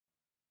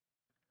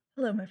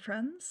Hello, my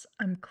friends.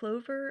 I'm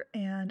Clover,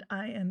 and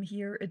I am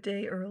here a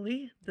day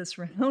early this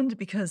round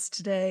because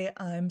today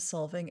I'm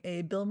solving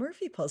a Bill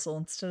Murphy puzzle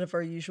instead of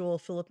our usual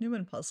Philip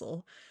Newman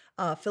puzzle.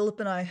 Philip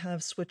and I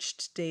have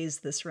switched days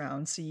this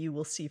round, so you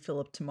will see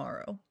Philip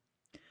tomorrow.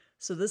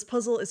 So this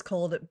puzzle is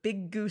called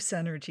Big Goose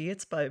Energy.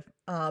 It's by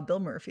Bill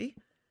Murphy,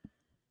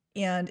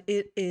 and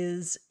it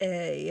is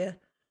a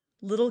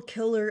little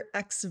killer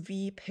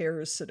XV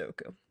pairs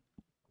Sudoku.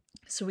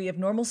 So we have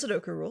normal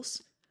Sudoku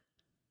rules.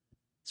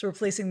 So we're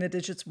placing the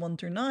digits 1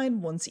 through 9,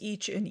 once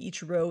each in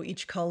each row,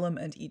 each column,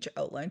 and each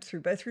outlined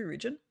 3x3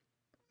 region.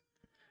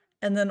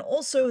 And then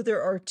also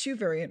there are two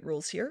variant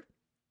rules here.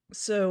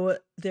 So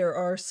there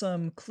are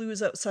some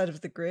clues outside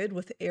of the grid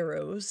with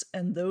arrows,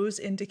 and those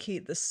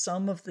indicate the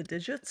sum of the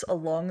digits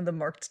along the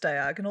marked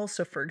diagonal.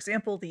 So for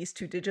example, these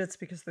two digits,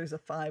 because there's a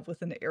 5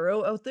 with an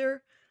arrow out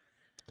there,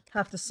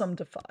 have to sum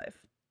to 5.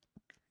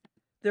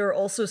 There are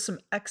also some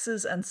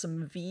X's and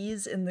some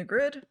V's in the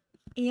grid,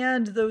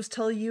 and those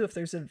tell you if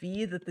there's a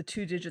V that the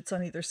two digits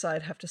on either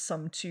side have to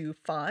sum to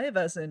 5,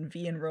 as in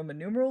V in Roman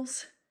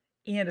numerals.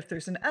 And if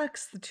there's an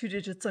X, the two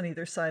digits on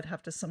either side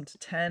have to sum to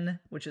 10,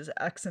 which is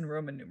X in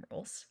Roman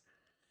numerals.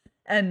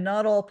 And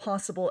not all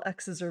possible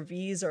X's or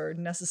V's are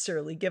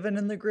necessarily given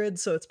in the grid,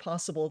 so it's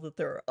possible that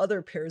there are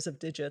other pairs of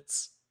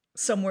digits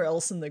somewhere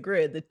else in the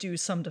grid that do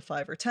sum to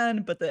 5 or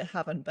 10, but that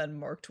haven't been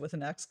marked with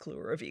an X clue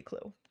or a V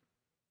clue.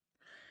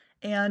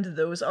 And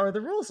those are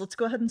the rules. Let's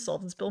go ahead and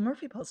solve this Bill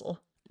Murphy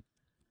puzzle.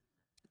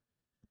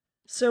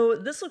 So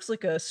this looks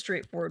like a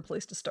straightforward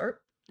place to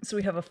start. So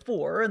we have a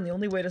 4, and the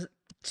only way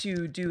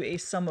to do a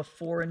sum of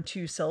 4 in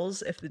two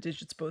cells if the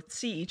digits both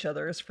see each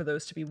other is for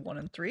those to be 1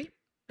 and 3.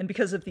 And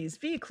because of these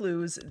V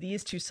clues,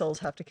 these two cells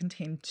have to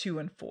contain 2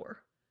 and 4.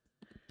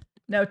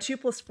 Now 2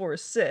 plus 4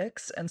 is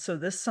 6, and so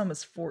this sum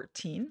is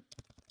 14.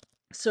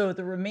 So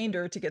the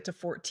remainder to get to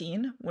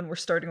 14, when we're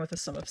starting with a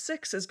sum of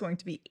 6, is going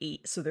to be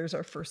 8, so there's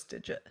our first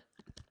digit.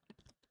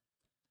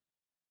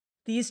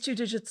 These two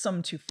digits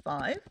sum to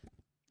 5.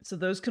 So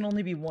those can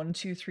only be 1,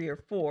 2, 3, or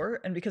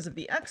 4, and because of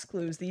the X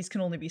clues, these can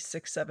only be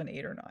 6, 7,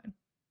 8, or 9.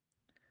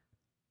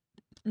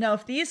 Now,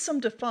 if these sum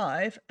to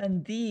 5,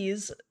 and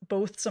these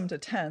both sum to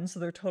 10,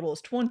 so their total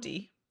is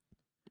 20,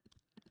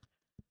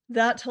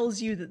 that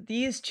tells you that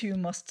these two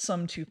must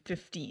sum to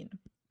 15.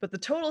 But the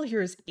total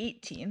here is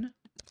 18,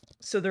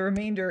 so the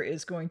remainder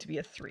is going to be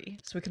a 3.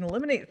 So we can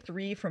eliminate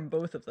 3 from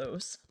both of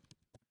those.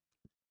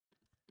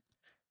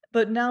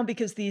 But now,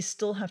 because these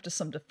still have to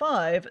sum to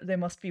 5, they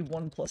must be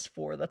 1 plus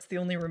 4. That's the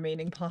only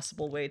remaining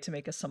possible way to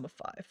make a sum of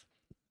 5.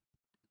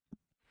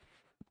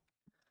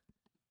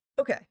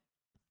 Okay,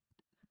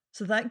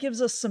 so that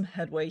gives us some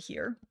headway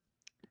here.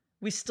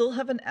 We still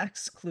have an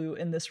X clue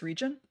in this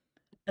region,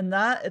 and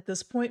that, at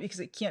this point, because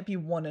it can't be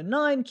 1 and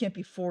 9, can't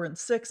be 4 and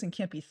 6, and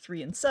can't be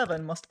 3 and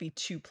 7, must be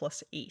 2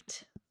 plus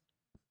 8.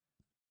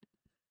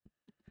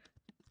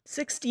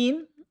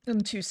 16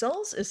 in two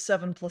cells is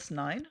 7 plus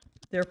 9.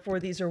 Therefore,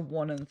 these are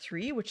 1 and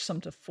 3, which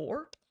sum to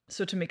 4.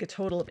 So to make a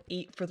total of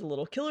 8 for the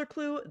little killer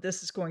clue,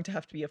 this is going to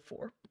have to be a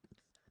 4.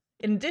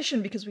 In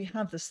addition, because we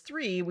have this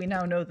 3, we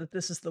now know that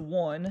this is the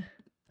 1,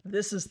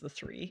 this is the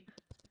 3.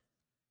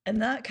 And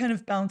that kind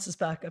of bounces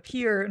back up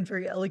here and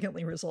very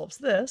elegantly resolves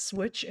this,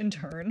 which in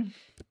turn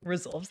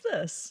resolves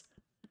this.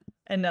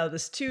 And now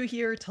this 2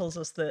 here tells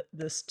us that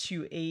this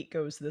 2, 8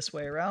 goes this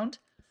way around.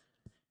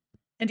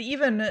 And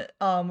even,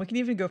 we can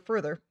even go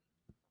further.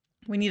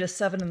 We need a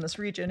 7 in this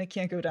region. It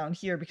can't go down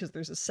here because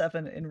there's a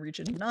 7 in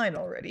region 9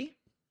 already.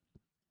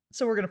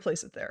 So we're going to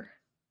place it there.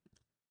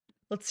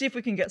 Let's see if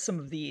we can get some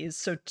of these.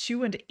 So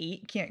 2 and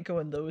 8 can't go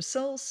in those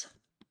cells.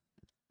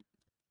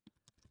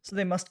 So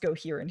they must go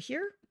here and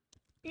here.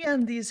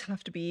 And these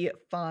have to be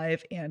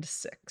 5 and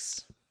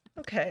 6.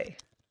 Okay.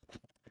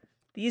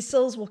 These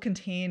cells will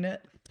contain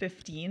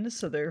 15,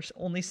 so there's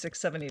only 6,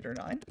 7, 8, or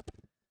 9.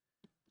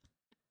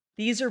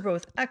 These are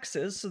both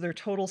X's, so their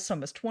total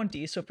sum is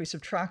 20, so if we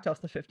subtract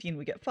off the 15,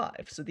 we get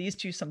 5. So these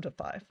two sum to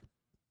 5.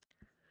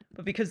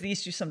 But because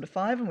these two sum to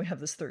 5, and we have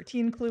this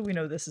 13 clue, we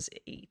know this is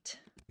 8.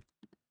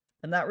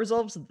 And that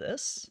resolves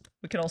this.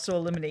 We can also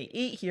eliminate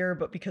 8 here,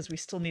 but because we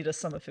still need a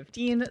sum of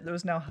 15,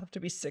 those now have to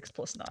be 6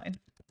 plus 9.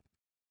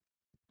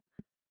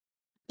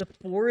 The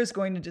 4 is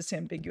going to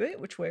disambiguate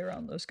which way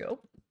around those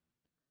go.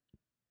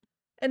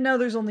 And now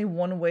there's only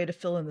one way to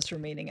fill in this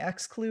remaining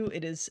X clue.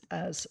 It is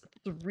as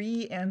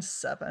 3 and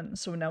 7.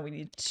 So now we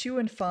need 2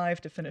 and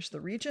 5 to finish the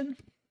region,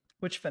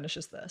 which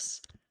finishes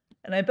this.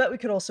 And I bet we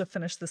could also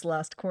finish this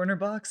last corner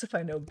box if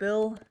I know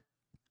Bill.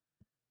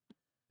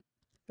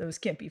 Those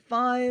can't be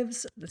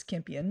 5s. This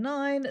can't be a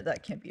 9.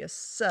 That can't be a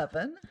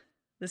 7.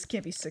 This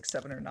can't be 6,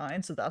 7, or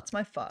 9. So that's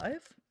my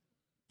 5.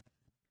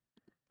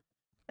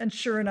 And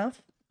sure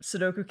enough,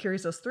 Sudoku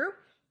carries us through.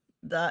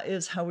 That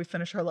is how we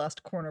finish our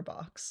last corner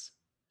box.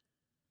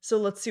 So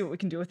let's see what we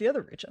can do with the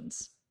other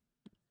regions.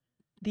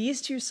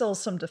 These two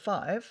cells sum to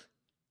 5,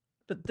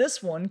 but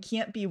this one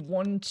can't be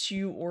 1,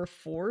 2, or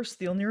 4, so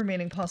the only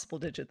remaining possible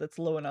digit that's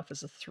low enough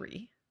is a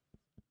 3.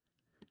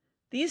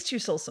 These two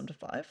cells sum to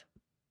 5.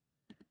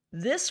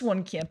 This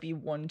one can't be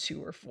 1,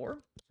 2, or 4.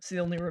 So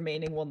the only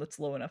remaining one that's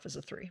low enough is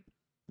a 3.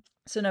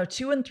 So now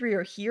 2 and 3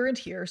 are here and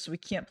here, so we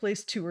can't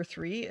place 2 or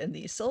 3 in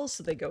these cells,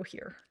 so they go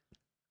here.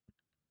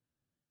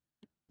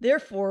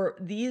 Therefore,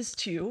 these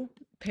two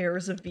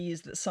pairs of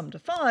B's that sum to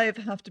 5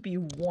 have to be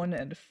 1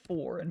 and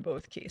 4 in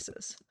both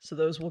cases. So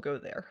those will go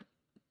there.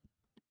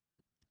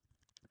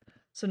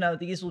 So now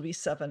these will be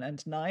 7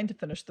 and 9 to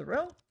finish the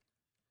row.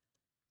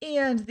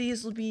 And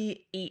these will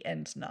be 8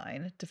 and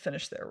 9 to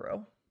finish their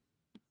row.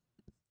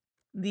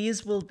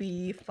 These will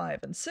be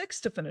 5 and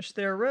 6 to finish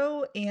their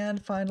row, and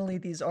finally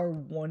these are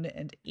 1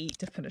 and 8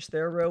 to finish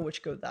their row,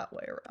 which go that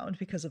way around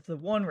because of the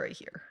 1 right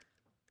here.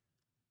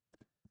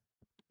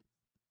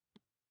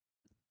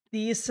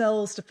 These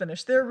cells to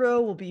finish their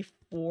row will be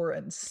 4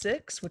 and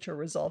 6, which are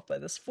resolved by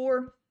this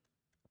 4,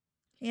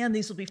 and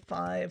these will be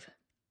 5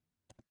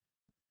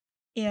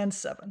 and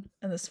 7,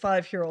 and this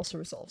 5 here also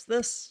resolves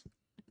this.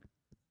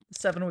 The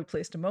 7 we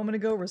placed a moment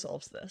ago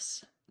resolves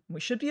this. We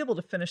should be able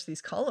to finish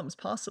these columns,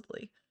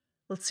 possibly.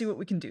 Let's see what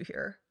we can do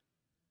here.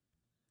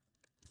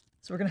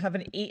 So we're going to have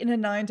an 8 and a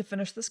 9 to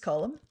finish this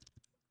column,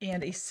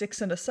 and a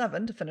 6 and a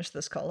 7 to finish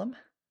this column.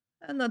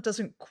 And that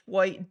doesn't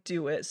quite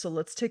do it, so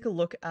let's take a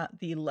look at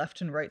the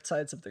left and right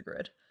sides of the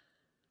grid.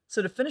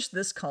 So to finish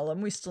this column,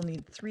 we still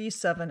need 3,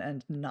 7,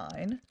 and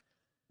 9.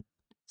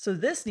 So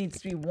this needs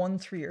to be 1,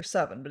 3, or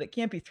 7, but it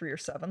can't be 3 or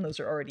 7. Those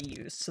are already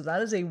used. So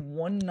that is a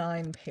 1,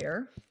 9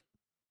 pair,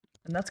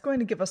 and that's going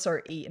to give us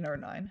our 8 and our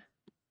 9.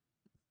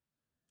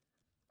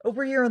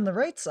 Over here on the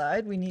right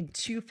side, we need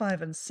 2,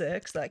 5, and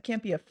 6. That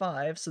can't be a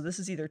 5, so this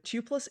is either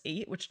 2 plus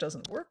 8, which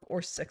doesn't work,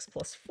 or 6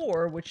 plus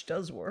 4, which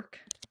does work.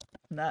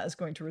 And that is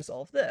going to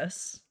resolve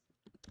this.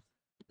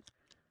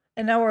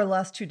 And now our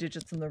last two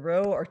digits in the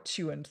row are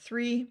 2 and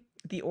 3.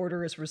 The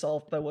order is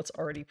resolved by what's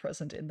already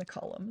present in the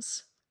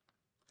columns.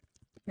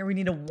 Here we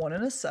need a 1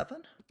 and a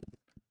 7.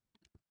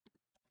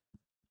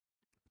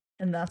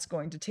 And that's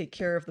going to take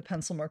care of the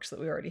pencil marks that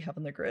we already have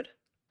on the grid.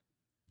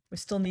 We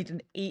still need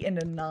an 8 and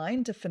a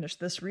 9 to finish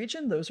this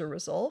region. Those are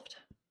resolved.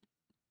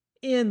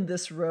 In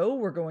this row,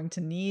 we're going to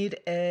need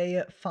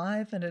a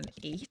 5 and an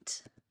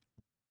 8.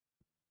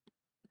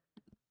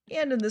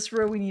 And in this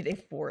row, we need a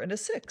 4 and a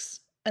 6.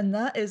 And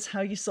that is how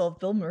you solve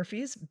Bill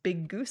Murphy's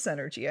Big Goose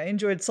Energy. I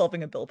enjoyed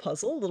solving a Bill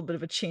puzzle, a little bit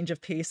of a change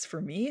of pace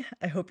for me.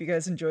 I hope you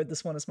guys enjoyed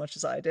this one as much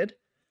as I did.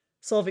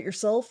 Solve it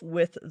yourself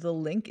with the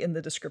link in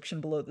the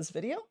description below this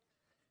video.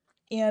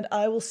 And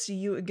I will see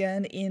you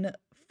again in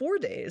 4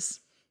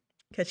 days.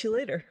 Catch you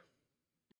later.